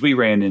this? Because we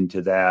ran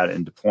into that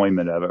and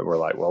deployment of it. We're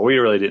like, well, we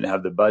really didn't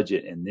have the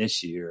budget in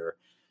this year.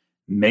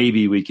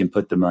 Maybe we can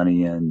put the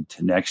money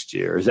into next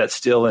year. Is that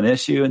still an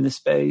issue in this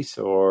space,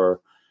 or?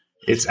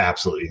 It's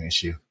absolutely an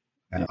issue.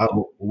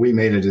 We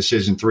made a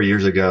decision 3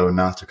 years ago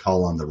not to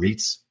call on the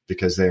REITs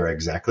because they are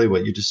exactly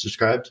what you just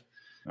described.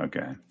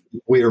 Okay.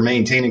 We are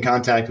maintaining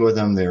contact with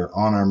them. They're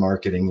on our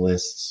marketing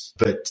lists,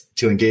 but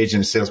to engage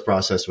in a sales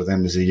process with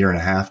them is 1.5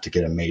 years to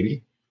get a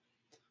maybe.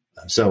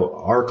 So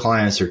our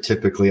clients are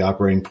typically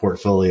operating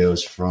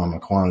portfolios from a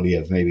quantity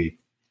of maybe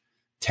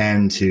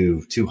 10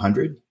 to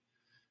 200.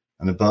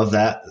 And above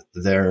that,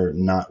 they're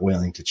not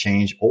willing to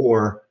change,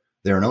 or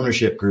they're an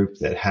ownership group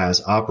that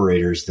has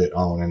operators that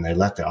own and they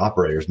let the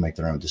operators make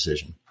their own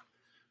decision.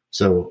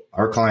 So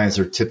our clients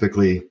are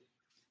typically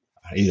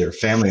either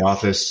family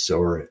office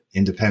or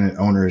independent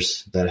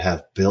owners that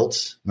have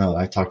built,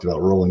 I talked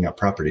about rolling up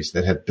properties,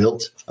 that have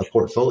built a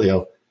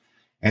portfolio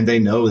and they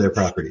know their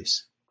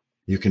properties.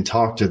 You can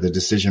talk to the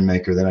decision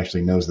maker that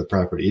actually knows the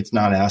property. It's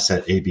not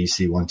asset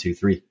ABC 1, 2,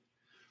 3.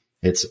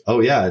 It's, oh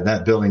yeah,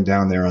 that building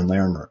down there on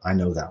Larimer, I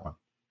know that one.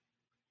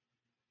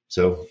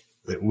 So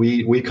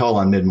we call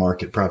on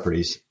mid-market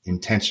properties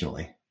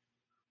intentionally.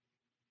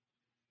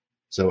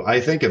 So I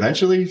think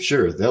eventually,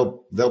 sure,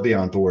 they'll be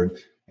on board.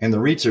 And the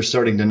REITs are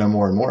starting to know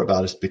more and more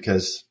about us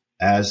because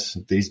as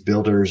these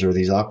builders or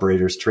these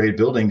operators trade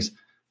buildings,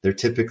 they're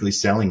typically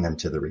selling them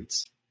to the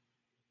REITs.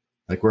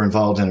 Like we're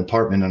involved in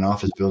apartment and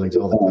office buildings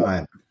all the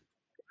time.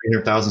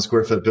 300,000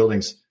 square foot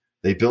buildings.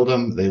 They build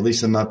them, they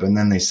lease them up, and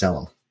then they sell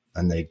them,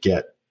 and they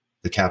get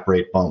the cap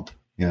rate bump.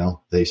 You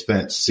know, they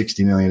spent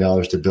 $60 million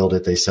to build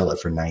it. They sell it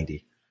for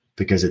 90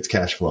 because it's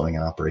cash flowing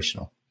and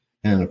operational.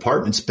 In an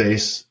apartment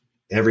space,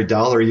 every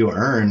dollar you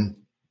earn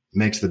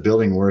makes the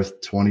building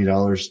worth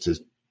 $20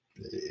 to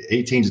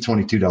 $18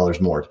 to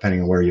 $22 more,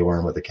 depending on where you are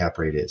and what the cap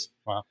rate is.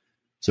 Wow.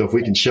 So if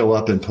we can show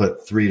up and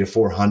put $300 to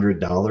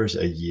 $400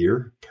 a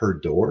year per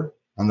door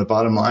on the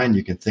bottom line,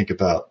 you can think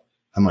about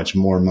how much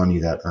more money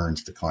that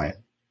earns the client.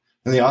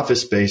 In the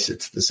office space,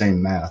 it's the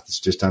same math. It's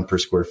just done per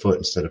square foot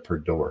instead of per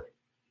door.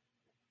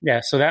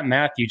 Yeah. So that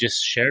math you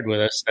just shared with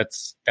us,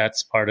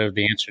 that's part of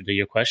the answer to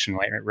your question,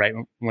 right,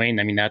 Wayne?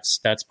 I mean, that's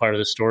part of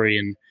the story.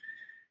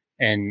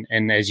 And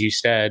as you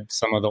said,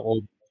 some of the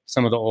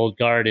old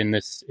guard in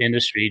this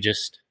industry,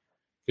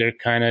 they're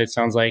kind of, it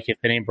sounds like if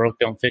it ain't broke,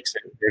 don't fix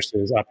it,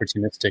 versus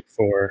opportunistic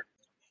for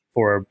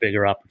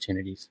bigger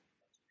opportunities.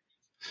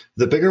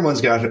 The bigger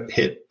ones got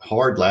hit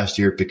hard last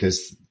year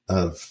because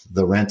of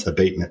the rent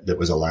abatement that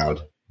was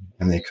allowed,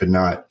 and they could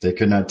not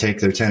take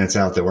their tenants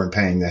out that weren't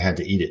paying. They had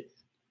to eat it.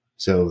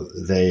 So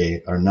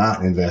they are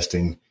not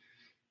investing,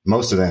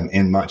 most of them,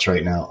 in much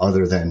right now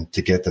other than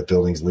to get the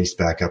buildings leased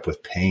back up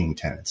with paying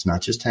tenants,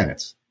 not just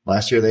tenants.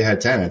 Last year they had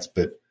tenants,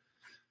 but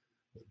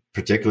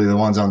particularly the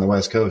ones on the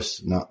West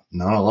Coast, not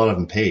a lot of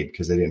them paid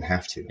because they didn't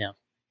have to. Yeah.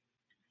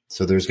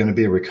 So there's going to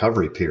be a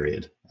recovery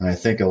period. And I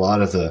think a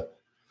lot of the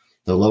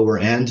lower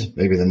end,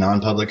 maybe the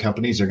non-public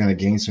companies, are going to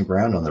gain some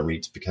ground on the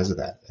REITs because of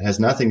that. It has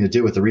nothing to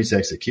do with the REIT's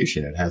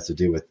execution. It has to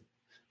do with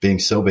being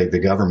so big the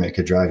government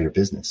could drive your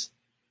business.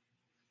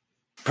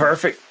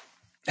 Perfect.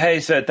 Hey,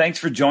 so thanks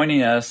for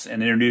joining us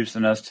and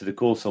introducing us to the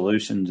cool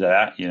solutions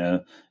that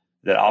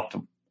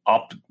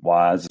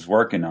OpticWise is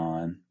working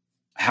on.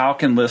 How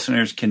can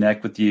listeners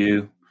connect with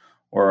you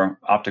or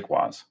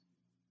OpticWise?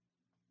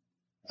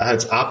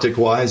 It's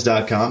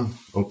opticwise.com,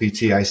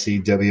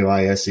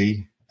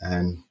 OPTICWISE.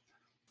 And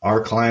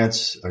our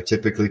clients are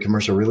typically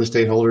commercial real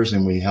estate holders,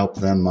 and we help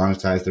them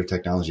monetize their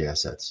technology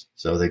assets.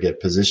 So they get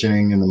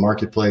positioning in the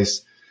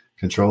marketplace,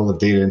 control of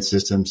data and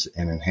systems,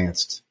 and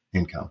enhanced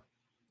income.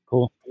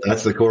 Cool.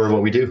 That's the core of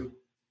what we do.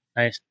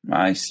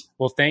 Nice.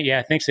 Well, thanks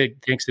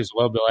as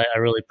well, Bill. I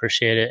really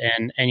appreciate it.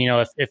 And you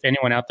know, if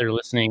anyone out there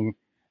listening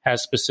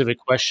has specific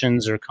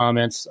questions or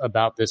comments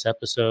about this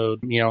episode,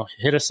 you know,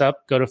 hit us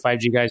up. Go to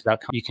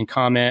 5gguys.com. You can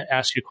comment,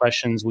 ask your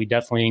questions. We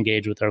definitely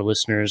engage with our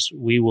listeners.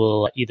 We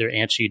will either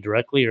answer you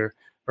directly or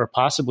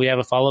possibly have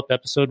a follow-up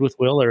episode with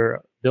Will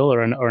or Bill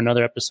or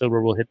another episode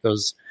where we'll hit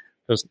those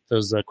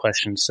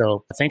questions.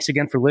 So thanks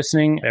again for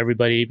listening,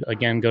 everybody.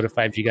 Again, go to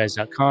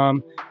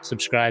 5gguys.com,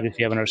 subscribe if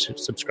you haven't already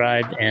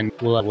subscribed, and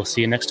we'll see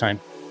you next time.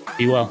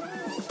 Be well.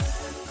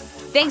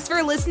 Thanks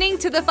for listening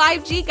to the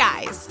 5G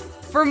Guys.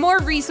 For more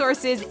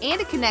resources and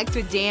to connect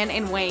with Dan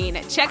and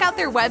Wayne, check out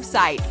their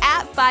website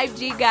at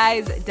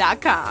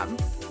 5gguys.com.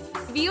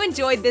 If you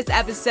enjoyed this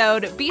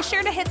episode, be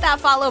sure to hit that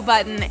follow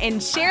button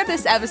and share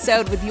this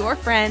episode with your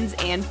friends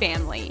and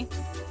family.